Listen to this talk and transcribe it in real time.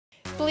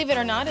Believe it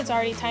or not, it's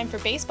already time for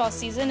baseball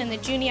season, and the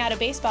Juniata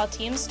baseball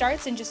team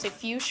starts in just a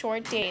few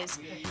short days.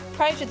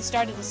 Prior to the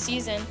start of the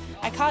season,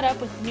 I caught up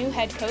with new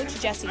head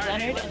coach Jesse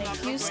Leonard and a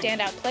few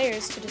standout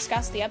players to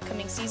discuss the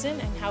upcoming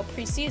season and how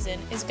preseason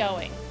is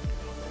going.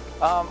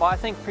 Well, I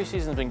think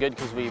preseason's been good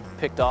because we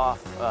picked up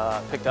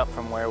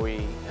from where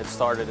we had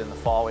started in the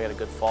fall. We had a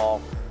good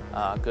fall,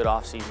 good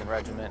off-season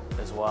regiment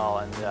as well,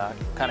 and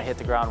kind of hit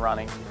the ground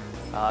running.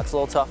 It's a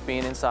little tough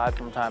being inside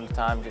from time to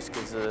time just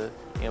because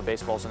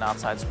baseball's an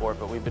outside sport,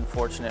 but we've been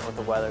fortunate with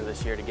the weather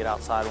this year to get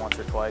outside once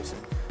or twice,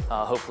 and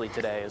hopefully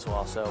today as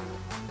well. So.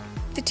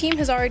 The team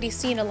has already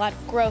seen a lot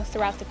of growth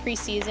throughout the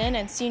preseason,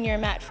 and senior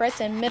Matt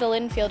Fritz and middle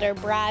infielder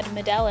Brad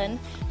Medellin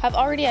have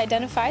already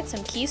identified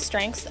some key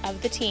strengths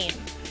of the team.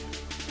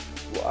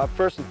 Well,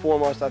 first and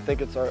foremost, I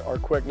think it's our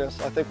quickness.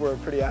 I think we're a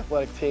pretty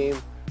athletic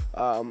team.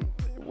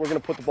 We're going to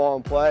put the ball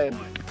in play, and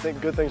I think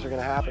good things are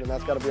going to happen, and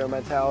that's got to be our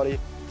mentality.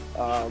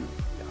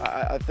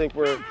 I think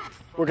we're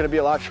going to be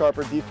a lot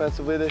sharper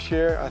defensively this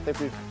year. I think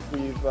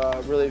we've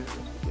really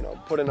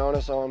put an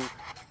onus on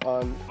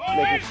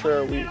making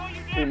sure we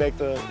make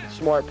the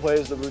smart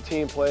plays, the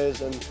routine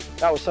plays, and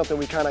that was something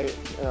we kind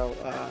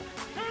of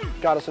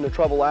got us into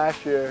trouble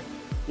last year.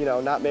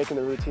 Not making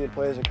the routine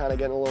plays and kind of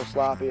getting a little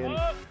sloppy, and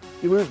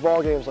you lose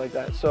ball games like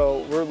that.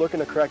 So we're looking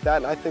to correct that,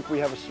 and I think we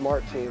have a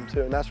smart team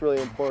too, and that's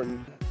really important.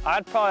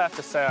 I'd probably have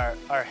to say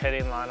our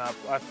hitting lineup.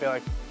 I feel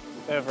like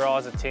overall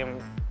as a team,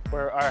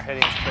 our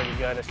hitting's pretty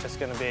good. It's just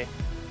going to be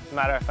a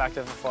matter of fact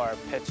if our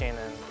pitching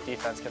and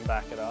defense can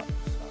back it up.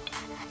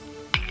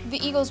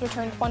 The Eagles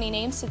returned 20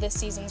 names to this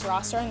season's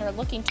roster and are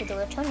looking to the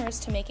returners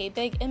to make a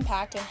big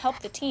impact and help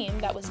the team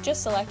that was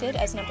just selected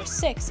as number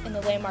 6 in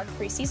the landmark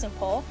preseason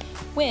poll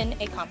win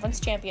a conference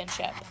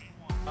championship.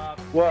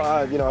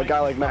 Well, a guy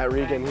like Matt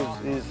Regan,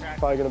 he's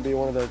probably going to be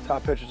one of the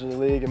top pitchers in the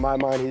league. In my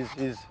mind,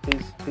 he's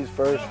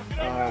first.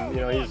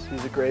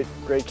 He's a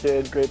great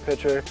kid, great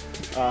pitcher.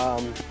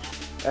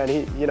 And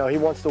he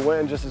wants to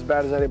win just as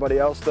bad as anybody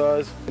else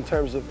does. In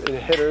terms of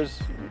hitters,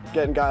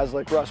 getting guys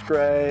like Russ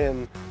Gray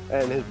and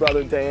his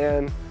brother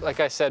Dan. Like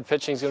I said,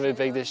 pitching's going to be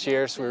big this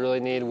year, so we really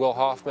need Will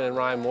Hoffman and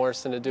Ryan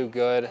Morrison to do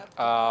good.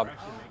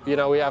 We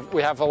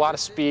have a lot of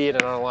speed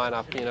in our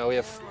lineup. We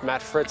have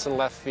Matt Fritz in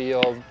left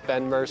field,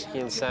 Ben Mursky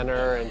in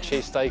center, and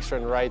Chase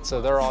Dykstra in right.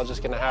 So they're all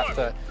just going to have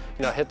to,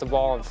 hit the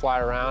ball and fly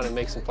around and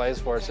make some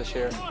plays for us this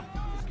year.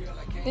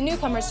 The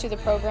newcomers to the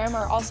program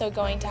are also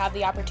going to have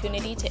the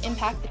opportunity to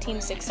impact the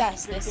team's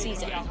success this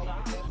season.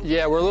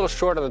 Yeah, we're a little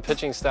short on the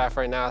pitching staff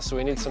right now, so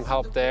we need some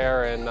help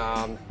there.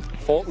 And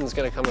Fulton's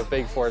going to come up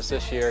big for us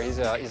this year. He's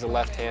a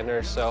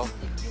left-hander, so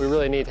we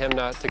really need him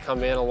to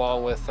come in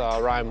along with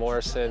Ryan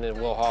Morrison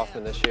and Will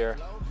Hoffman this year.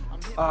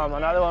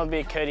 Another one would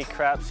be Cody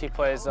Krebs. He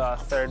plays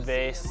third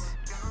base.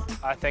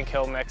 I think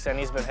he'll mix in.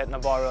 He's been hitting the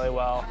ball really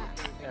well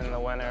in the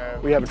winter.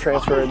 We have a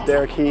transfer,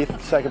 Derek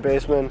Heath, second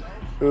baseman,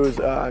 who's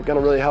going to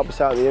really help us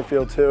out in the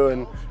infield too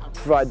and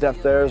provide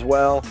depth there as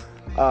well.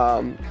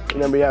 And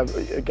then we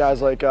have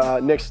guys like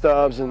Nick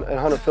Stubbs and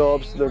Hunter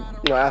Phillips. They're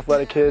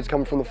athletic kids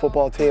coming from the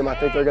football team. I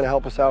think they're going to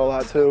help us out a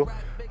lot too.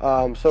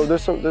 So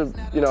there's some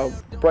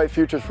bright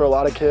futures for a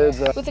lot of kids.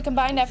 With the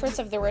combined efforts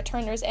of the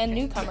returners and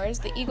newcomers,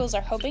 the Eagles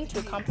are hoping to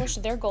accomplish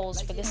their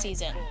goals for the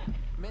season.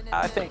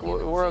 I think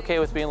we're okay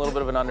with being a little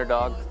bit of an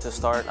underdog to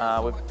start.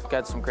 We've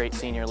got some great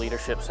senior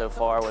leadership so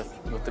far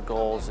with the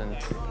goals, and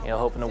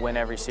hoping to win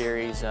every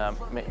series,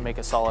 make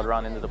a solid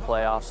run into the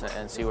playoffs,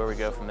 and see where we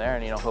go from there.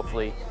 And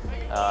hopefully,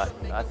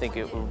 I think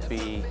it would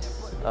be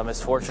a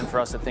misfortune for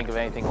us to think of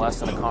anything less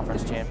than a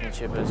conference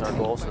championship as our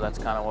goal. So that's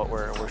kind of what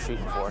we're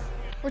shooting for.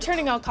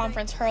 Returning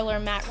all-conference hurler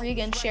Matt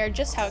Regan shared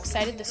just how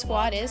excited the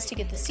squad is to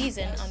get the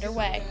season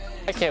underway.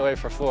 I can't wait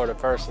for Florida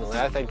personally.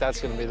 I think that's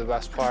going to be the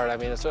best part. I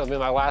mean, it'll be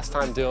my last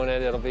time doing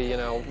it. It'll be,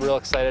 real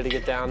excited to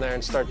get down there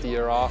and start the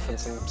year off in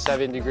some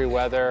 70-degree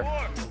weather.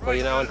 But,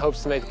 in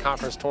hopes to make the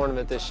conference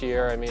tournament this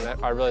year. I mean,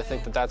 I really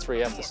think that's where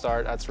you have to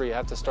start. That's where you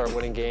have to start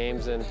winning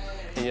games and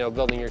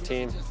building your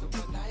team.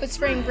 But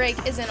spring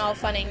break isn't all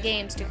fun and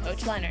games to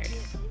Coach Leonard.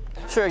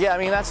 Sure, yeah, I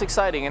mean, that's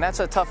exciting, and that's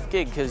a tough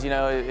gig because,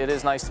 it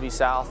is nice to be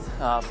south,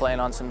 playing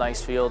on some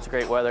nice fields,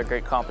 great weather,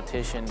 great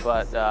competition,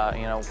 but,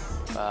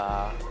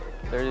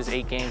 there is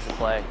 8 games to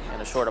play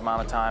in a short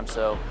amount of time,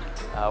 so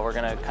we're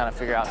going to kind of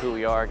figure out who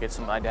we are, get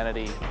some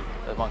identity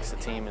amongst the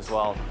team as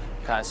well,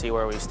 kind of see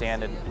where we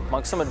stand, and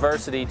amongst some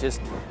adversity, just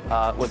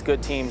with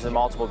good teams in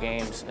multiple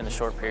games in a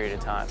short period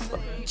of time.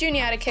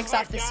 Juniata kicks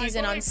off the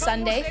season on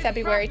Sunday,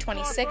 February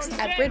 26th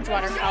at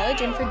Bridgewater College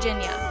in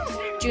Virginia.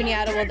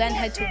 Juniata will then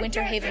head to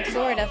Winter Haven,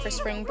 Florida for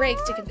spring break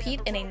to compete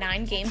in a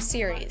 9-game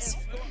series.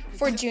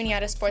 For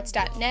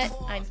JuniataSports.net,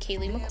 I'm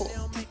Kaylee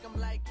McCool.